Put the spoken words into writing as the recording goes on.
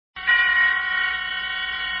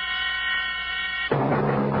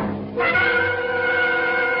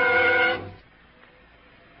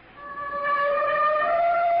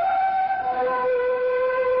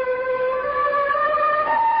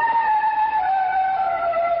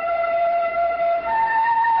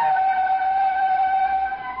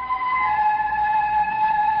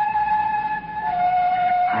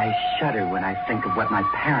think of what my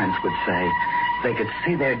parents would say if they could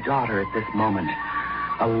see their daughter at this moment,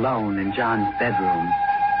 alone in John's bedroom.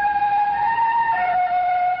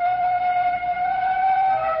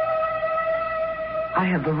 I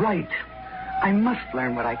have the right. I must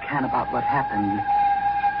learn what I can about what happened.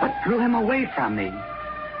 What drew him away from me?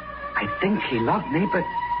 I think he loved me, but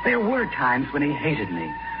there were times when he hated me.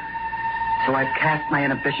 So I've cast my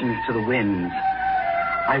inhibitions to the winds.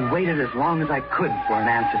 I waited as long as I could for an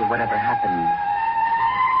answer to whatever happened.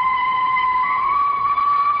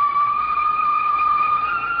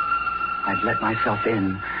 I've let myself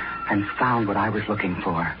in and found what I was looking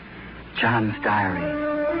for. John's diary.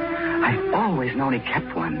 I've always known he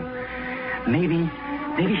kept one. Maybe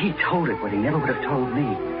he told it what he never would have told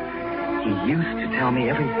me. He used to tell me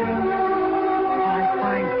everything. I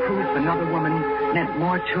find proof another woman meant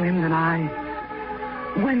more to him than I.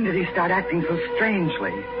 When did he start acting so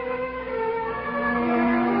strangely?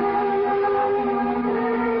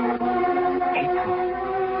 April.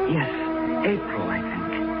 Yes, April, I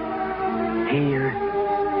think. Here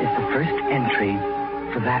is the first entry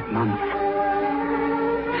for that month.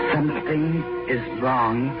 Something is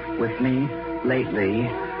wrong with me lately.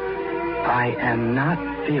 I am not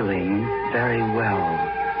feeling very well.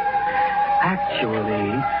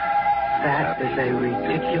 Actually, that is a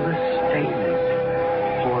ridiculous statement.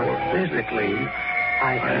 For physically,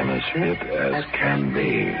 I am as fit as can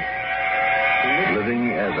be.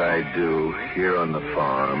 Living as I do here on the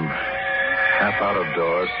farm, half out of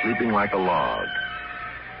doors, sleeping like a log.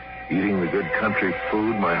 Eating the good country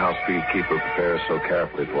food my house-keeper prepares so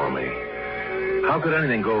carefully for me. How could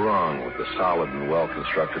anything go wrong with the solid and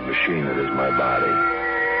well-constructed machine that is my body?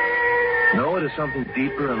 No, it is something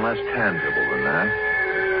deeper and less tangible than that.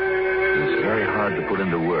 It's very hard to put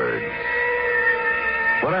into words.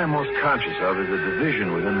 What I am most conscious of is a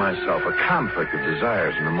division within myself, a conflict of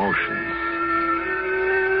desires and emotions.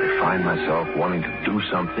 I find myself wanting to do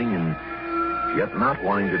something and yet not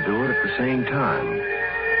wanting to do it at the same time.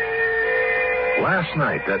 Last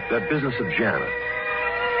night, that business of Janet.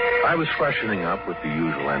 I was freshening up with the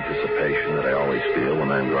usual anticipation that I always feel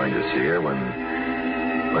when I'm going to see her, when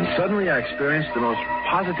suddenly I experienced the most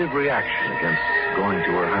positive reaction against going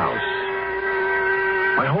to her house.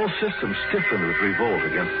 My whole system stiffened with revolt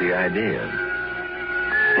against the idea.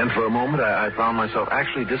 And for a moment, I found myself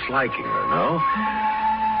actually disliking her. No?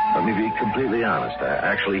 Let me be completely honest.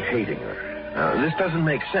 Actually hating her. Now, this doesn't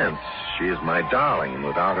make sense. She is my darling, and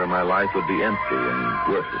without her, my life would be empty and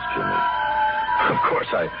worthless to me. Of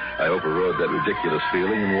course, I overrode that ridiculous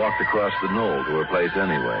feeling and walked across the knoll to her place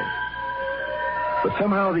anyway. But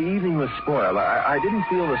somehow the evening was spoiled. I didn't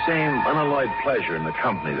feel the same unalloyed pleasure in the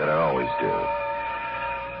company that I always do.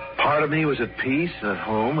 Part of me was at peace and at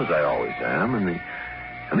home, as I always am, and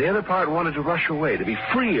the other part wanted to rush away, to be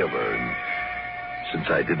free of her. And since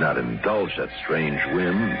I did not indulge that strange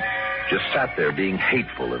whim, just sat there being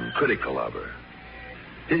hateful and critical of her.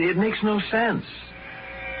 It makes no sense.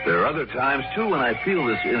 There are other times, too, when I feel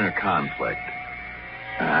this inner conflict.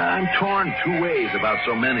 I'm torn two ways about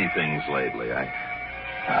so many things lately.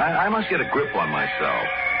 I must get a grip on myself.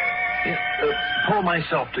 Pull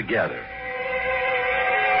myself together.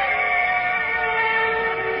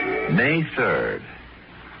 May 3rd.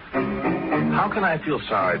 How can I feel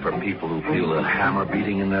sorry for people who feel a hammer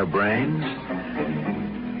beating in their brains?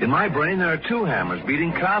 In my brain, there are two hammers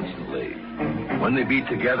beating constantly. When they beat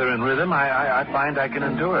together in rhythm, I find I can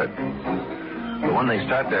endure it. But when they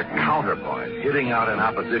start their counterpoint, hitting out in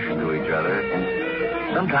opposition to each other,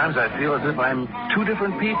 sometimes I feel as if I'm two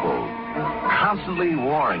different people, constantly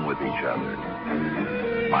warring with each other.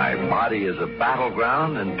 My body is a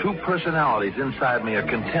battleground, and two personalities inside me are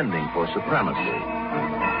contending for supremacy.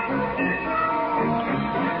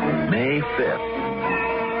 May 5th.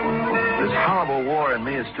 This horrible war in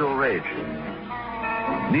me is still raging.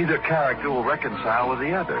 Neither character will reconcile with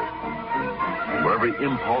the other. For every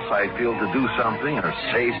impulse I feel to do something or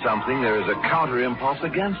say something, there is a counter-impulse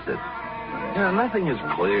against it. Nothing is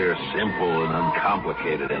clear, simple, and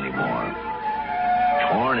uncomplicated anymore.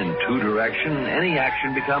 Torn in two directions, any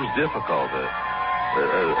action becomes difficult,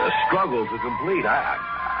 a struggle to complete.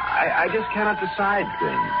 I just cannot decide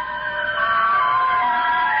things.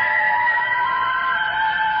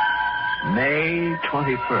 May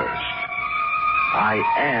 21st. I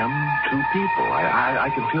am two people. I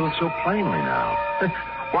can feel it so plainly now.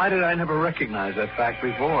 Why did I never recognize that fact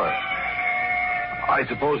before? I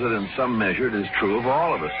suppose that in some measure it is true of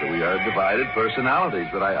all of us, that we are divided personalities,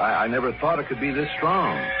 but I never thought it could be this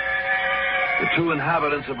strong. The two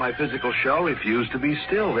inhabitants of my physical shell refuse to be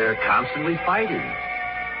still. They are constantly fighting.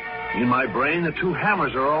 In my brain, the two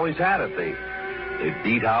hammers are always at it. They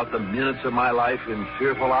beat out the minutes of my life in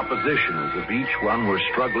fearful opposition, as if each one were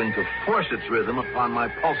struggling to force its rhythm upon my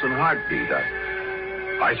pulse and heartbeat.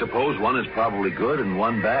 I suppose one is probably good and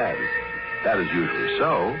one bad. That is usually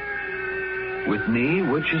so. With me,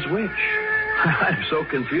 which is which? I'm so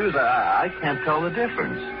confused, I can't tell the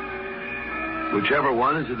difference. Whichever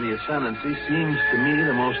one is in the ascendancy seems to me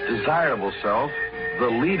the most desirable self, the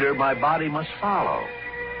leader my body must follow.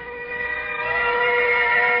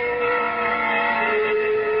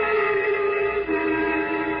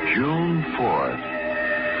 June 4th.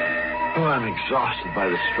 Oh, I'm exhausted by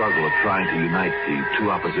the struggle of trying to unite the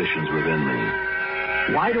two oppositions within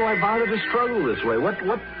me. Why do I bother to struggle this way? What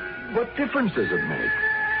difference does it make?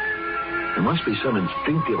 There must be some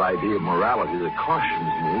instinctive idea of morality that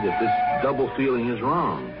cautions me that this double feeling is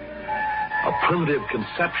wrong. A primitive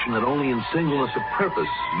conception that only in singleness of purpose,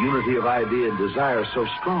 unity of idea and desire so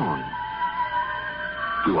strong.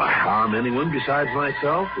 Do I harm anyone besides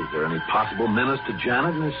myself? Is there any possible menace to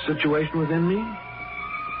Janet in this situation within me?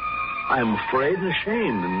 I am afraid and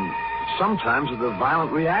ashamed, and sometimes of the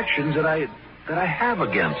violent reactions that I have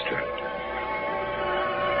against her.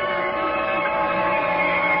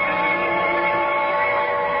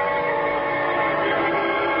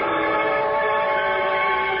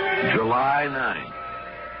 July 9th.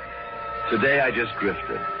 Today I just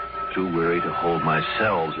drifted, too weary to hold my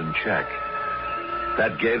cells in check.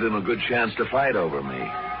 That gave them a good chance to fight over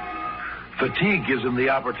me. Fatigue gives them the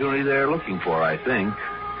opportunity they're looking for, I think.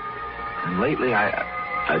 And lately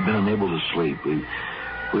I've been unable to sleep.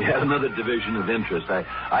 We had another division of interest.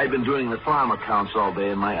 I'd been doing the farm accounts all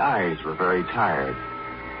day and my eyes were very tired.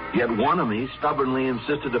 Yet one of me stubbornly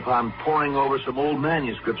insisted upon poring over some old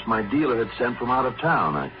manuscripts my dealer had sent from out of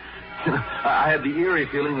town. I had the eerie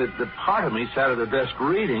feeling that part of me sat at a desk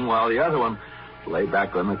reading while the other one lay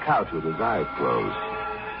back on the couch with his eyes closed,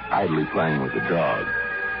 idly playing with the dog.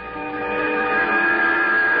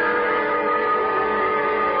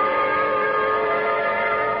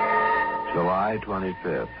 July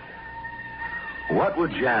 25th. What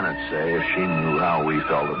would Janet say if she knew how we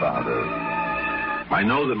felt about her? I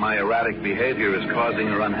know that my erratic behavior is causing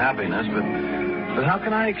her unhappiness, but how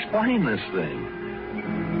can I explain this thing?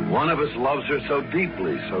 One of us loves her so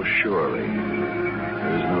deeply, so surely.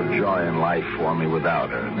 There's no joy in life for me without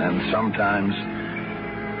her. And then sometimes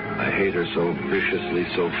I hate her so viciously,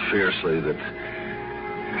 so fiercely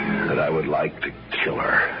that I would like to kill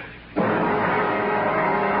her.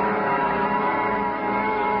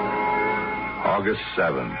 August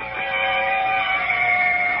 7th.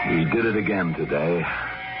 We did it again today.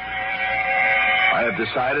 I have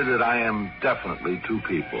decided that I am definitely two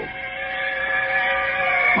people.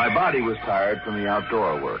 My body was tired from the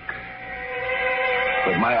outdoor work.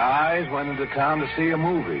 But my eyes went into town to see a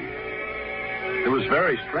movie. It was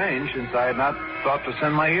very strange since I had not thought to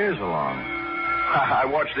send my ears along. I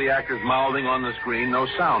watched the actors mouthing on the screen, no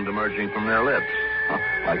sound emerging from their lips.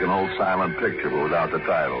 Like an old silent picture, but without the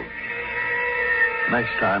title.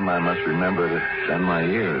 Next time I must remember to send my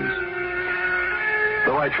ears.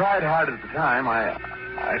 Though I tried hard at the time, I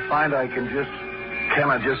find I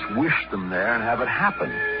cannot just wish them there and have it happen.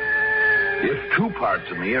 If two parts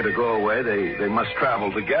of me are to go away, they must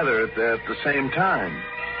travel together at the same time.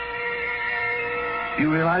 Do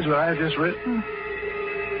you realize what I have just written?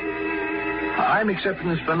 I'm accepting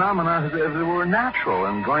this phenomenon as if it were natural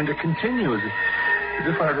and going to continue, as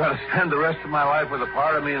if I'd rather spend the rest of my life with a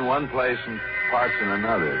part of me in one place and parts in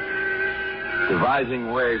another,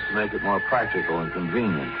 devising ways to make it more practical and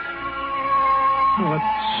convenient. What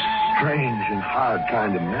strange and hard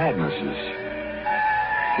kind of madness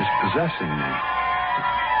is possessing me?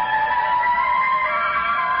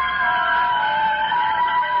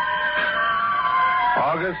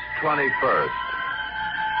 August 21st.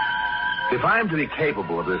 If I am to be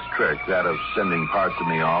capable of this trick, that of sending parts of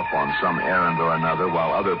me off on some errand or another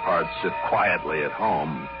while other parts sit quietly at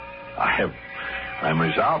home, I'm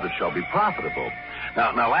resolved it shall be profitable.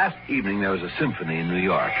 Now, last evening there was a symphony in New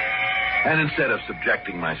York. And instead of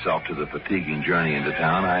subjecting myself to the fatiguing journey into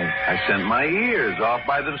town, I sent my ears off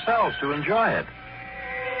by themselves to enjoy it.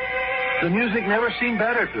 The music never seemed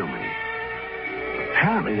better to me.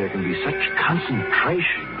 Apparently there can be such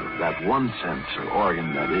concentration of that one sense or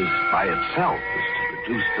organ that is by itself as to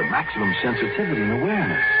produce the maximum sensitivity and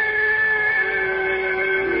awareness.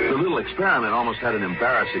 The little experiment almost had an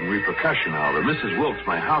embarrassing repercussion, however. Mrs. Wilkes,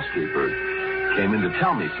 my housekeeper, came in to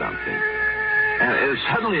tell me something. And it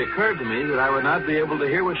suddenly occurred to me that I would not be able to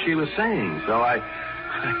hear what she was saying, so I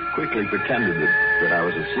quickly pretended that I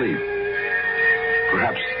was asleep.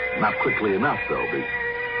 Perhaps not quickly enough, though,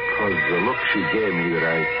 because the look she gave me that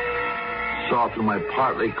I saw through my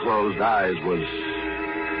partly closed eyes was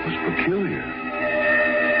was peculiar.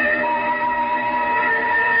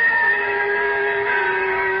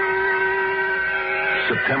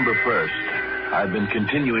 September 1st. I've been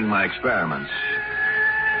continuing my experiments.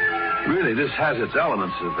 Really, this has its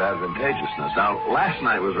elements of advantageousness. Now, last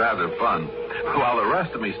night was rather fun. While the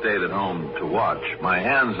rest of me stayed at home to watch, my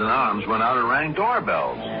hands and arms went out and rang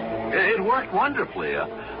doorbells. It worked wonderfully.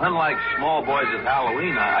 Unlike small boys at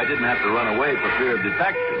Halloween, I didn't have to run away for fear of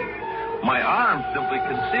detection. My arms simply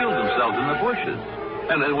concealed themselves in the bushes.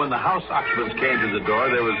 And then when the house occupants came to the door,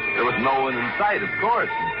 there was no one in sight, of course.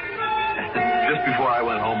 Just before I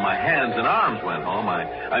went home, my hands and arms went home.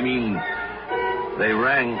 I mean, they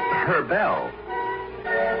rang her bell.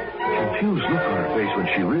 The confused look on her face when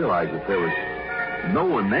she realized that there was no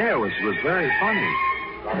one there was very funny.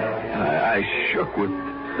 I shook with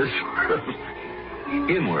this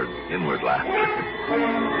inward laughter.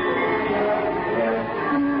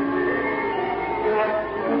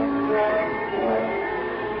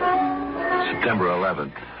 September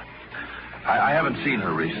 11th. I haven't seen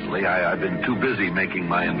her recently. I've been too busy making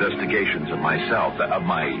my investigations of myself, of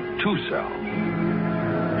my two-self.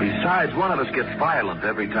 Besides, one of us gets violent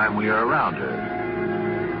every time we are around her.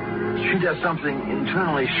 She does something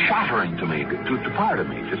internally shattering to me, to part of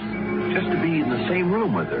me, just to be in the same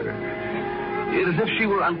room with her. It is as if she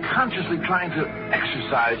were unconsciously trying to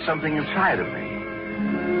exercise something inside of me.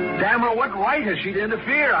 Damn her, what right has she to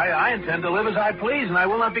interfere? I intend to live as I please, and I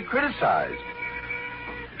will not be criticized.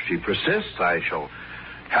 If she persists, I shall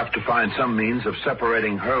have to find some means of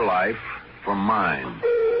separating her life from mine.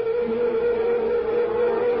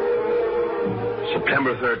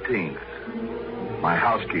 September 13th. My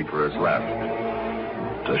housekeeper has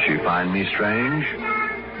left. Does she find me strange?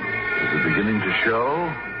 Is it beginning to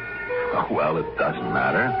show? Oh, well, it doesn't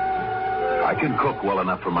matter. I can cook well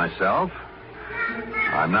enough for myself.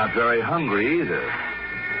 I'm not very hungry either.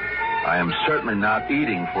 I am certainly not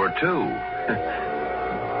eating for two.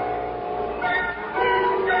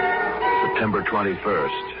 September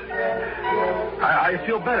 21st. I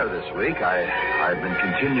feel better this week. I've been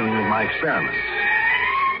continuing with my experiments.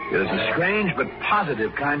 It is a strange but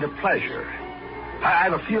positive kind of pleasure. I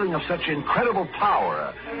have a feeling of such incredible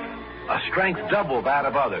power, a strength double that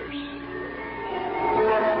of others.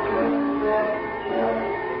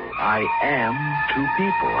 I am two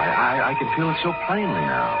people. I can feel it so plainly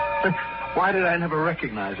now. Why did I never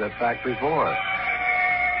recognize that fact before?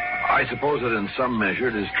 I suppose that in some measure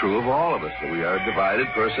it is true of all of us, that we are divided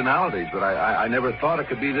personalities, but I never thought it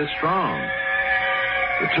could be this strong.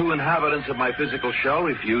 The two inhabitants of my physical shell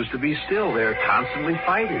refuse to be still. They're constantly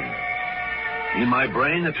fighting. In my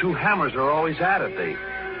brain, the two hammers are always at it. They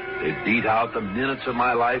beat out the minutes of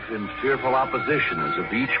my life in fearful opposition, as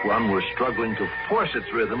if each one were struggling to force its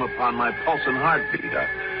rhythm upon my pulse and heartbeat.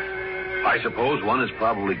 I suppose one is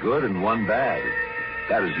probably good and one bad.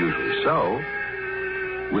 That is usually so.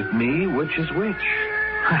 With me, which is which?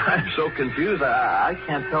 I'm so confused, I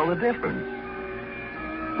can't tell the difference.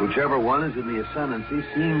 Whichever one is in the ascendancy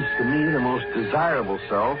seems to me the most desirable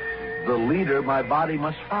self, the leader my body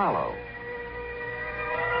must follow.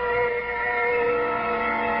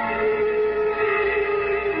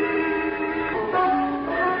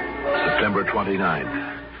 September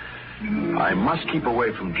 29th. I must keep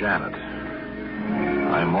away from Janet.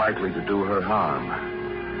 I'm likely to do her harm.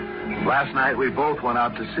 Last night we both went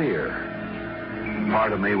out to see her.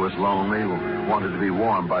 Part of me was lonely, wanted to be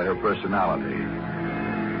warmed by her personality.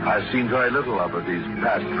 I've seen very little of her these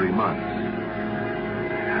past 3 months.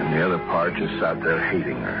 And the other part just sat there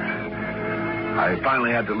hating her. I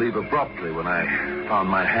finally had to leave abruptly when I found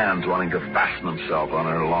my hands wanting to fasten themselves on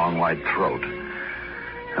her long white throat.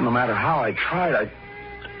 And no matter how I tried,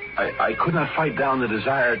 I could not fight down the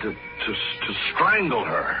desire to strangle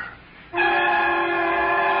her.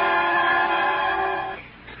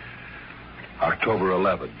 October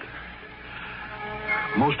 11th.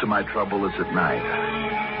 Most of my trouble is at night.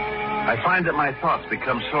 I find that my thoughts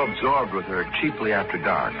become so absorbed with her chiefly after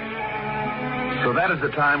dark. So that is the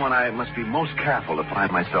time when I must be most careful to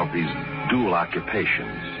find myself these dual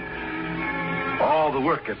occupations. All the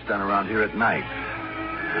work gets done around here at night.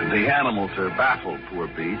 The animals are baffled, poor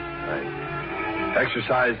beast. I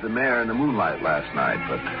exercised the mare in the moonlight last night,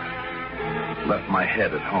 but left my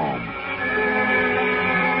head at home.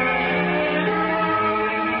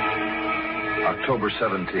 October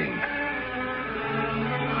 17th.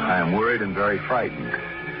 I am worried and very frightened.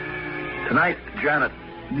 Tonight, Janet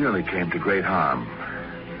nearly came to great harm.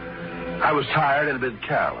 I was tired and a bit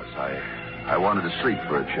careless. I wanted to sleep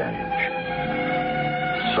for a change.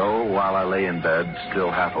 So, while I lay in bed, still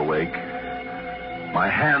half awake, my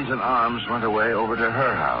hands and arms went away over to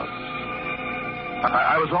her house.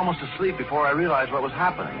 I was almost asleep before I realized what was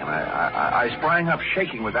happening, and I sprang up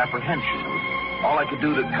shaking with apprehension. It was all I could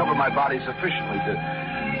do to cover my body sufficiently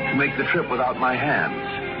to make the trip without my hands.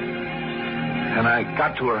 And I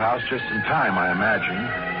got to her house just in time, I imagine.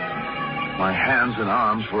 My hands and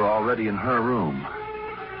arms were already in her room.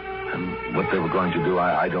 And what they were going to do,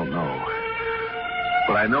 I don't know.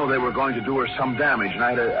 But I know they were going to do her some damage, and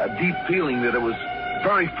I had a deep feeling that it was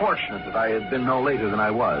very fortunate that I had been no later than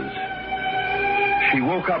I was. She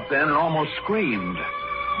woke up then and almost screamed.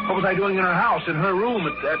 What was I doing in her house, in her room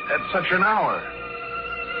at such an hour?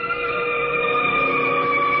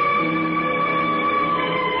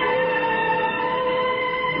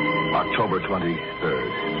 October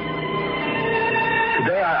 23rd.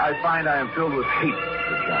 Today I find I am filled with hate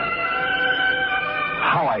for Janet.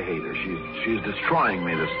 How I hate her. She's destroying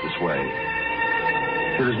me this way.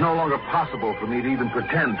 It is no longer possible for me to even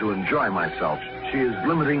pretend to enjoy myself. She is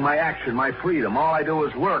limiting my action, my freedom. All I do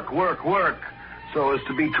is work, so as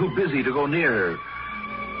to be too busy to go near her.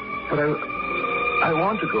 But I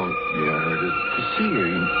want to go near her, to see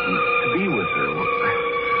her, to be with her.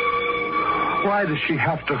 Why does she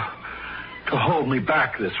have to hold me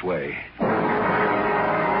back this way?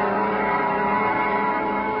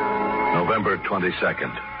 November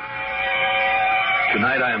 22nd.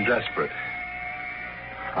 Tonight I am desperate.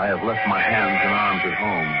 I have left my hands and arms at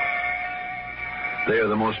home. They are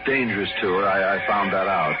the most dangerous to her. I found that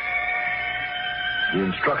out. The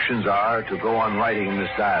instructions are to go on writing in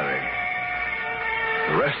this diary.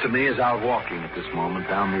 The rest of me is out walking at this moment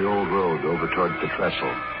down the old road over towards the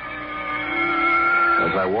trestle.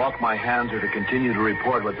 As I walk, my hands are to continue to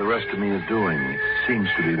report what the rest of me is doing. It seems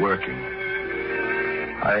to be working.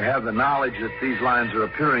 I have the knowledge that these lines are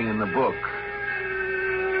appearing in the book.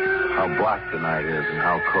 How black the night is and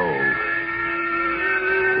how cold.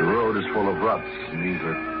 The road is full of ruts, and these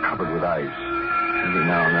are covered with ice. Every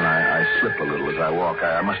now and then I slip a little as I walk.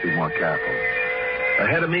 I must be more careful.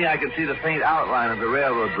 Ahead of me, I can see the faint outline of the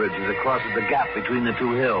railroad bridge as it crosses the gap between the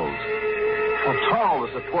two hills. How tall the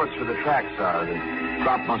supports for the tracks are. The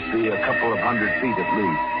drop must be a couple of 100 feet at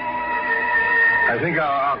least. I think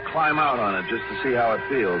I'll climb out on it just to see how it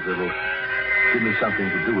feels. It'll give me something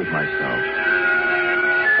to do with myself.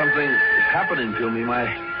 Something is happening to me. My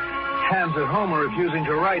hands at home are refusing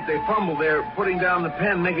to write. They fumble. They're putting down the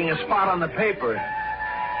pen, making a spot on the paper.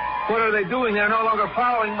 What are they doing? They're no longer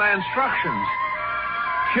following my instructions.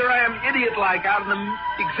 Here I am, idiot-like, out in the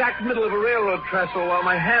exact middle of a railroad trestle while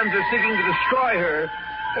my hands are seeking to destroy her.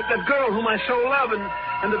 That girl whom I so love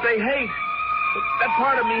and that they hate. That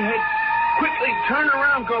part of me hates. Quickly, turn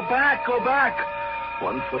around, go back.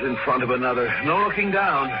 One foot in front of another, no looking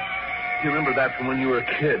down. You remember that from when you were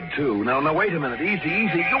a kid, too. Now, wait a minute. Easy.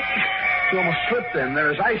 You almost slipped then.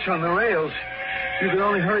 There's ice on the rails. You can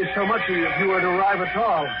only hurry so much if you were to arrive at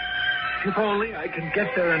all. If only I can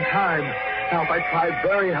get there in time. Now, if I try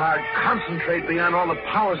very hard, concentrate beyond all the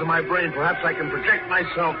powers of my brain, perhaps I can project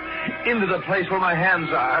myself into the place where my hands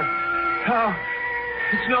are. Oh,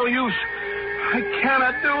 it's no use. I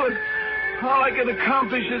cannot do it. All I can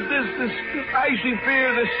accomplish is this icy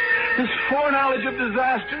fear, this foreknowledge of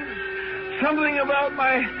disaster. Something about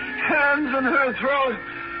my hands and her throat.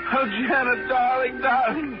 Oh, Janet, darling.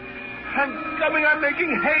 I'm coming. I'm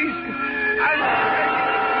making haste.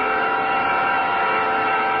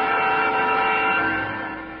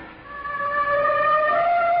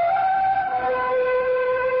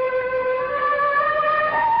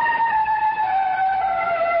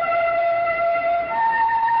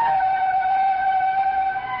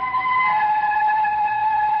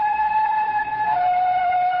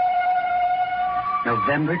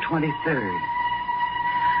 November 23rd.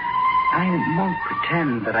 I won't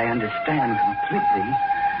pretend that I understand completely,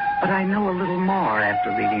 but I know a little more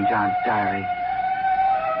after reading John's diary.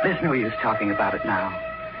 There's no use talking about it now.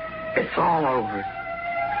 It's all over.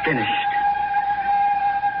 Finished.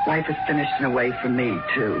 Life is finished in a way for me,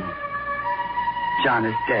 too. John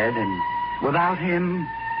is dead, and without him...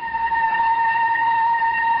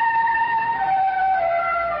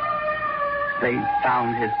 They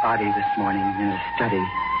found his body this morning in his study.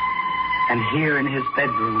 And here in his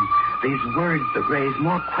bedroom, these words that raise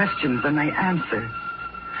more questions than they answer.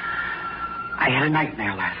 I had a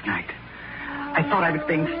nightmare last night. I thought I was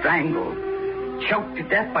being strangled, choked to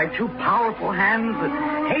death by two powerful hands that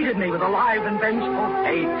hated me with a live and vengeful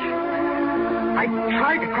hate. I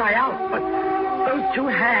tried to cry out, but those two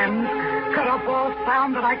hands cut off all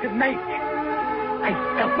sound that I could make. I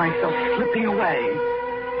felt myself slipping away,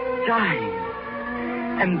 dying.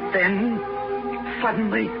 And then,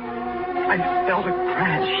 suddenly, I felt a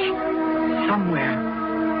crash somewhere,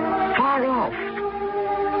 far off.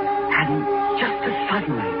 And just as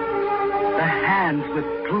suddenly, the hands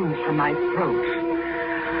withdrew from my throat.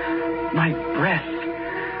 My breath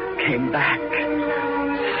came back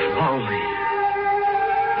slowly.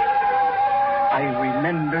 I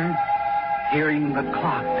remember hearing the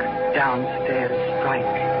clock downstairs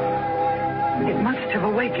strike. It must have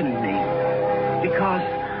awakened me because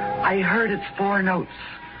I heard its 4 notes,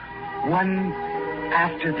 one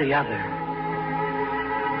after the other.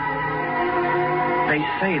 They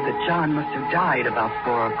say that John must have died about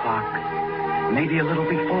 4 o'clock, maybe a little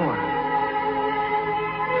before.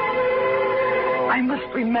 I must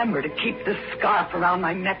remember to keep this scarf around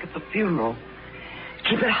my neck at the funeral.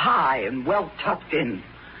 Keep it high and well tucked in.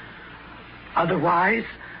 Otherwise,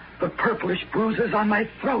 the purplish bruises on my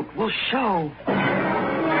throat will show.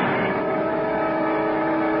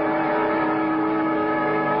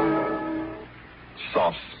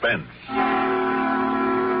 Suspense.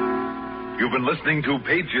 You've been listening to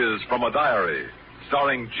Pages from a Diary,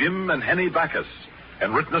 starring Jim and Henny Backus,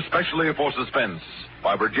 and written especially for Suspense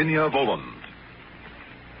by Virginia Voland.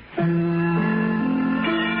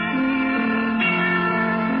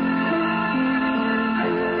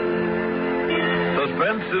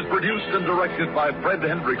 Suspense is produced and directed by Fred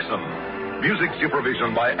Hendrickson. Music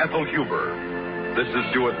supervision by Ethel Huber. This is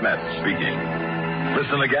Stuart Metz speaking.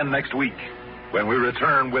 Listen again next week when we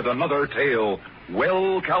return with another tale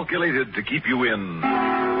well calculated to keep you in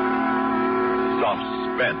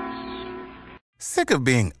suspense. Sick of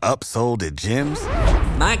being upsold at gyms?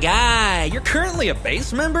 My guy, you're currently a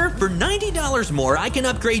base member? For $90 more, I can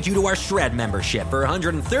upgrade you to our Shred membership. For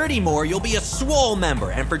 $130 more, you'll be a Swole member.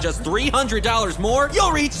 And for just $300 more,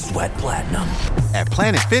 you'll reach Sweat Platinum. At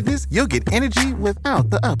Planet Fitness, you'll get energy without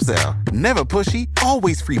the upsell. Never pushy,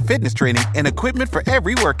 always free fitness training and equipment for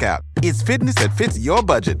every workout. It's fitness that fits your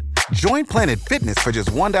budget. Join Planet Fitness for just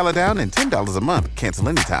 $1 down and $10 a month. Cancel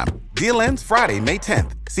anytime. Deal ends Friday, May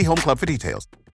 10th. See Home Club for details.